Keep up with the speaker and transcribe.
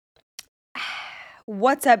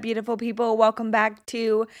What's up, beautiful people? Welcome back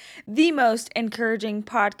to the most encouraging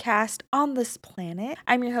podcast on this planet.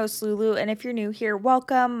 I'm your host, Lulu, and if you're new here,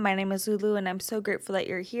 welcome. My name is Lulu, and I'm so grateful that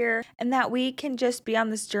you're here and that we can just be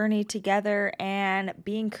on this journey together and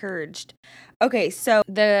be encouraged. Okay, so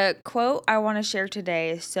the quote I want to share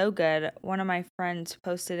today is so good. One of my friends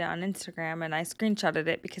posted it on Instagram, and I screenshotted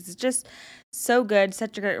it because it's just so good,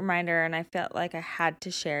 such a great reminder, and I felt like I had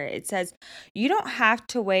to share it. It says, "You don't have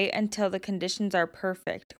to wait until the conditions are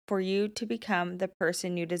perfect for you to become the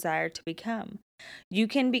person you desire to become. You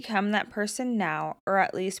can become that person now, or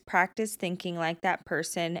at least practice thinking like that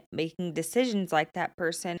person, making decisions like that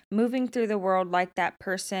person, moving through the world like that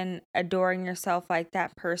person, adoring yourself like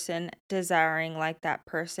that person, desiring like that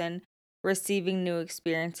person, receiving new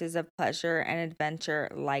experiences of pleasure and adventure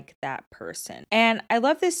like that person." And I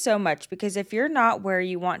love this so much because if you're not where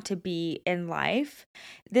you want to be in life,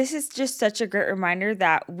 this is just such a great reminder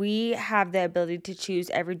that we have the ability to choose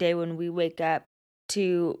every day when we wake up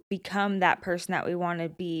to become that person that we want to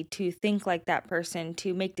be, to think like that person,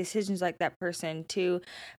 to make decisions like that person, to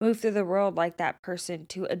move through the world like that person,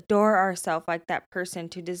 to adore ourselves like that person,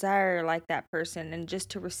 to desire like that person, and just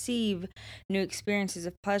to receive new experiences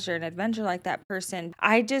of pleasure and adventure like that person.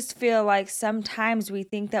 I just feel like sometimes we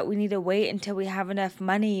think that we need to wait until we have enough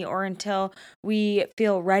money or until we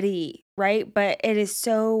feel ready, right? But it is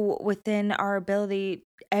so within our ability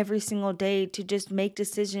every single day to just make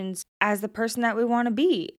decisions as the person that we want to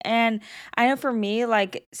be. And I know for me,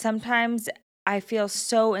 like sometimes I feel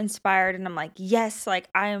so inspired and I'm like, yes, like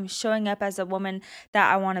I am showing up as a woman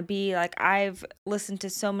that I want to be. Like I've listened to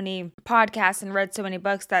so many podcasts and read so many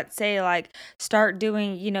books that say like start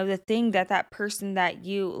doing, the thing that that person that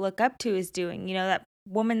you look up to is doing, that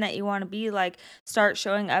woman that you want to be, like start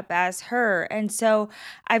showing up as her. And so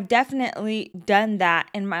I've definitely done that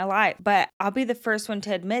in my life, but I'll be the first one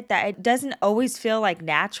to admit that it doesn't always feel like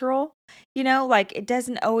natural. Like it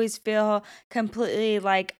doesn't always feel completely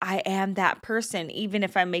like I am that person, even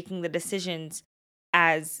if I'm making the decisions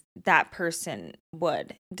as that person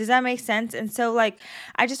would. Does that make sense? And so, like,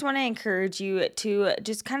 I just want to encourage you to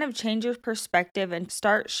just kind of change your perspective and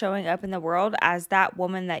start showing up in the world as that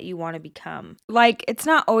woman that you want to become. Like, it's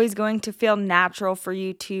not always going to feel natural for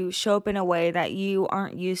you to show up in a way that you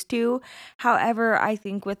aren't used to. However, I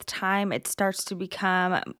think with time, it starts to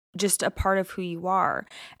become just a part of who you are.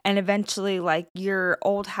 And eventually, like, your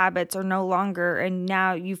old habits are no longer, and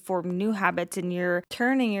now you form new habits and you're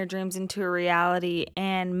turning your dreams into a reality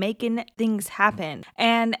and making things happen.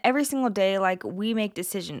 And every single day, like, we make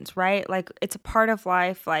decisions, right? Like, it's a part of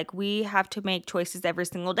life. Like, we have to make choices every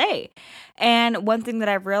single day. And one thing that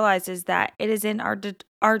I've realized is that it is in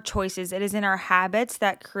our choices, it is in our habits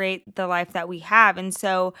that create the life that we have. And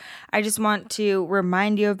so I just want to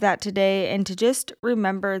remind you of that today and to just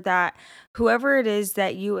remember that whoever it is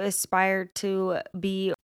that you aspire to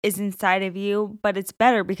be is inside of you, but it's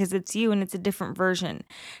better because it's you and it's a different version.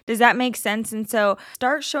 Does that make sense? And so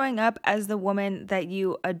start showing up as the woman that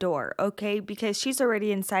you adore, okay? Because she's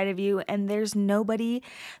already inside of you and there's nobody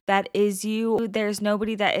that is you. There's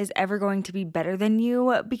nobody that is ever going to be better than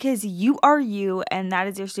you because you are you and that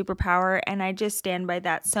is your superpower. And I just stand by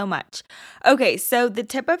that so much. Okay, so the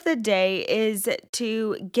tip of the day is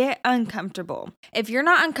to get uncomfortable. If you're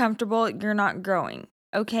not uncomfortable, you're not growing.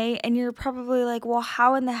 Okay. And you're probably like, well,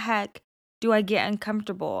 how in the heck do I get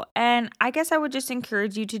uncomfortable? And I guess I would just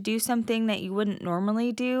encourage you to do something that you wouldn't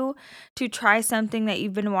normally do, to try something that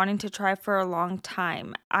you've been wanting to try for a long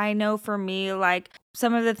time. I know for me, like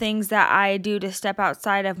some of the things that I do to step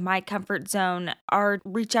outside of my comfort zone are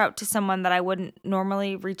reach out to someone that I wouldn't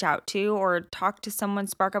normally reach out to, or talk to someone,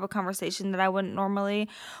 spark up a conversation that I wouldn't normally,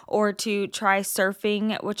 or to try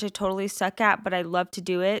surfing, which I totally suck at, but I love to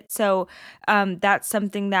do it. So that's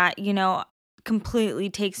something that, completely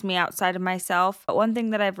takes me outside of myself. But one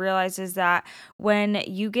thing that I've realized is that when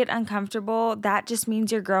you get uncomfortable, that just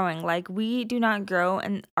means you're growing. Like we do not grow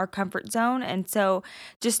in our comfort zone. And so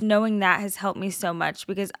just knowing that has helped me so much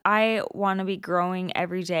because I want to be growing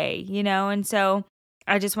every day, And so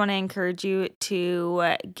I just want to encourage you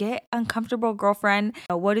to get uncomfortable, girlfriend.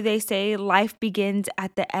 What do they say? Life begins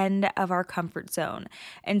at the end of our comfort zone.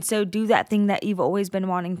 And so do that thing that you've always been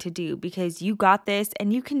wanting to do because you got this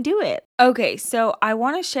and you can do it. Okay, so I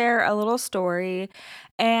want to share a little story,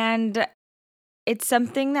 and it's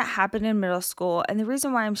something that happened in middle school. And the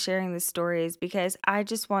reason why I'm sharing this story is because I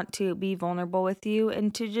just want to be vulnerable with you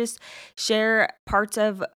and to just share parts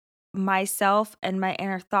of myself and my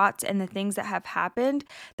inner thoughts and the things that have happened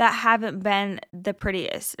that haven't been the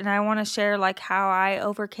prettiest. And I want to share like how I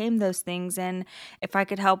overcame those things. And if I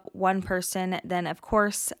could help one person, then of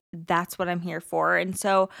course that's what I'm here for. And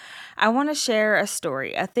so I want to share a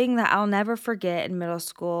story, a thing that I'll never forget in middle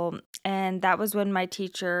school. And that was when my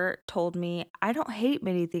teacher told me, I don't hate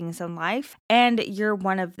many things in life, and you're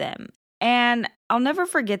one of them. And I'll never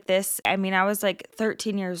forget this. I mean, I was like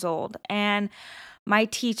 13 years old, and my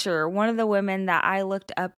teacher, one of the women that I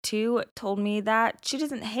looked up to, told me that she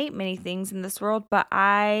doesn't hate many things in this world, but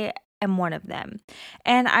I am one of them.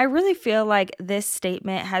 And I really feel like this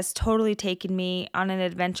statement has totally taken me on an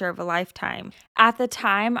adventure of a lifetime. At the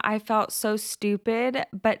time, I felt so stupid,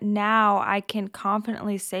 but now I can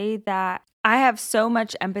confidently say that I have so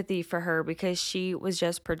much empathy for her because she was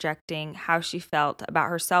just projecting how she felt about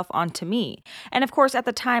herself onto me. And of course, at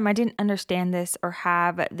the time, I didn't understand this or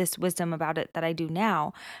have this wisdom about it that I do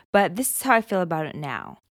now, but this is how I feel about it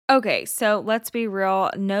now. Okay, so let's be real.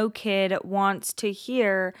 No kid wants to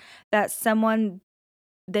hear that someone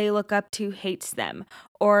they look up to hates them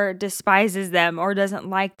or despises them or doesn't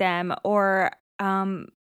like them or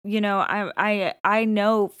I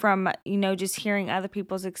know from just hearing other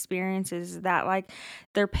people's experiences that like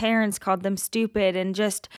their parents called them stupid, and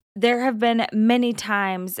just there have been many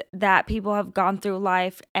times that people have gone through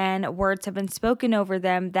life and words have been spoken over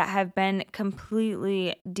them that have been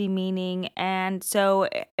completely demeaning. And so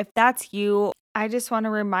if that's you, I just want to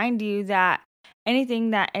remind you that anything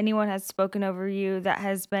that anyone has spoken over you that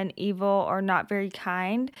has been evil or not very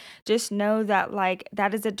kind, just know that like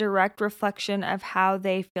that is a direct reflection of how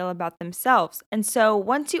they feel about themselves. And so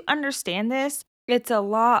once you understand this, it's a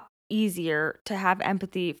lot easier to have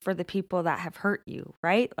empathy for the people that have hurt you,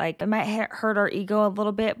 right? Like it might hurt our ego a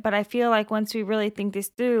little bit, but I feel like once we really think this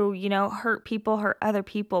through, hurt people hurt other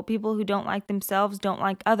people. People who don't like themselves don't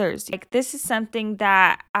like others. Like this is something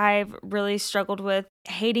that I've really struggled with,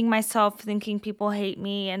 hating myself, thinking people hate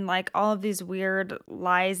me, and like all of these weird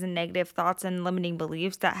lies and negative thoughts and limiting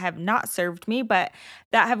beliefs that have not served me, but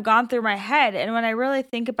that have gone through my head. And when I really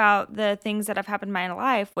think about the things that have happened in my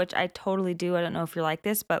life, which I totally do, I don't know if you're like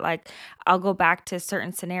this, but like I'll go back to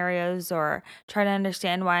certain scenarios or try to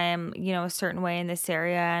understand why I'm, a certain way in this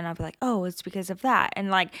area. And I'll be like, oh, it's because of that. And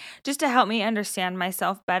like just to help me understand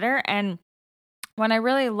myself better. And when I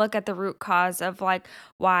really look at the root cause of like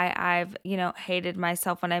why I've, hated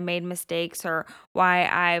myself when I made mistakes, or why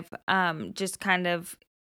I've just kind of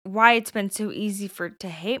why it's been so easy to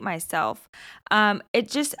hate myself, it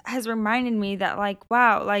just has reminded me that like,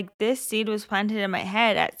 wow, like this seed was planted in my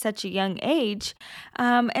head at such a young age,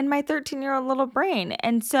 in my 13-year-old little brain.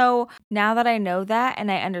 And so now that I know that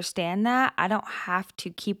and I understand that, I don't have to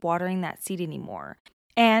keep watering that seed anymore.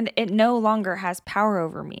 And it no longer has power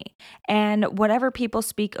over me. And whatever people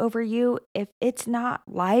speak over you, if it's not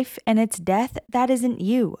life and it's death, that isn't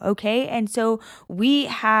you, okay? And so we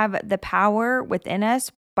have the power within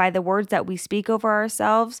us by the words that we speak over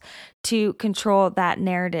ourselves to control that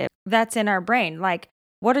narrative that's in our brain. Like,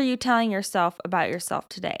 what are you telling yourself about yourself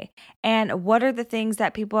today? And what are the things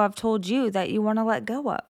that people have told you that you want to let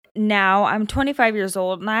go of? Now I'm 25 years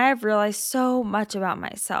old and I have realized so much about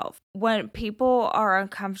myself. When people are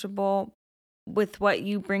uncomfortable with what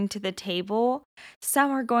you bring to the table,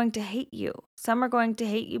 some are going to hate you. Some are going to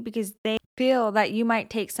hate you because they feel that you might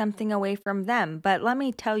take something away from them. But let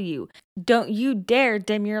me tell you, don't you dare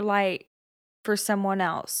dim your light for someone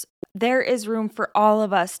else. There is room for all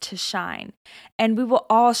of us to shine, and we will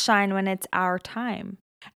all shine when it's our time.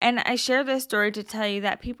 And I share this story to tell you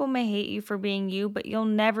that people may hate you for being you, but you'll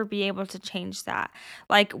never be able to change that.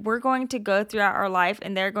 Like, we're going to go throughout our life,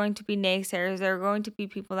 and there are going to be naysayers. There are going to be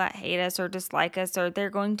people that hate us or dislike us, or there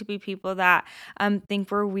are going to be people that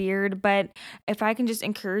think we're weird. But if I can just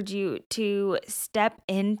encourage you to step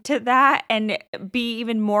into that and be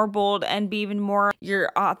even more bold and be even more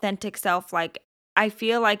your authentic self, like, I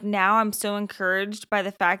feel like now I'm so encouraged by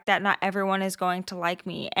the fact that not everyone is going to like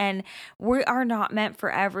me, and we are not meant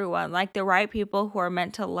for everyone. Like the right people who are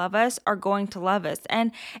meant to love us are going to love us.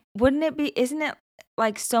 And isn't it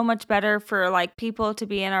like so much better for like people to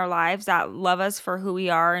be in our lives that love us for who we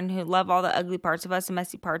are and who love all the ugly parts of us and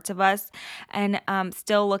messy parts of us, and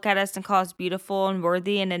still look at us and call us beautiful and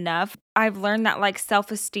worthy and enough, I've learned that like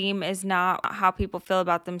self-esteem is not how people feel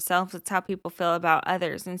about themselves, it's how people feel about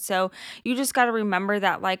others. And so you just got to remember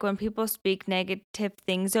that like when people speak negative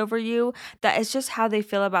things over you, that it's just how they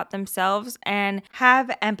feel about themselves, and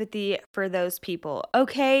have empathy for those people.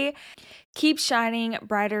 Okay? Keep shining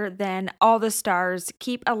brighter than all the stars.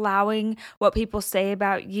 Keep allowing what people say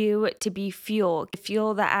about you to be fuel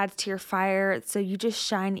that adds to your fire. So you just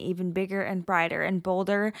shine even bigger and brighter and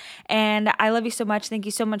bolder. And I love you so much. Thank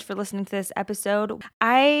you so much for listening to this episode.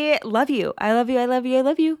 I love you. I love you. I love you. I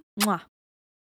love you. Mwah.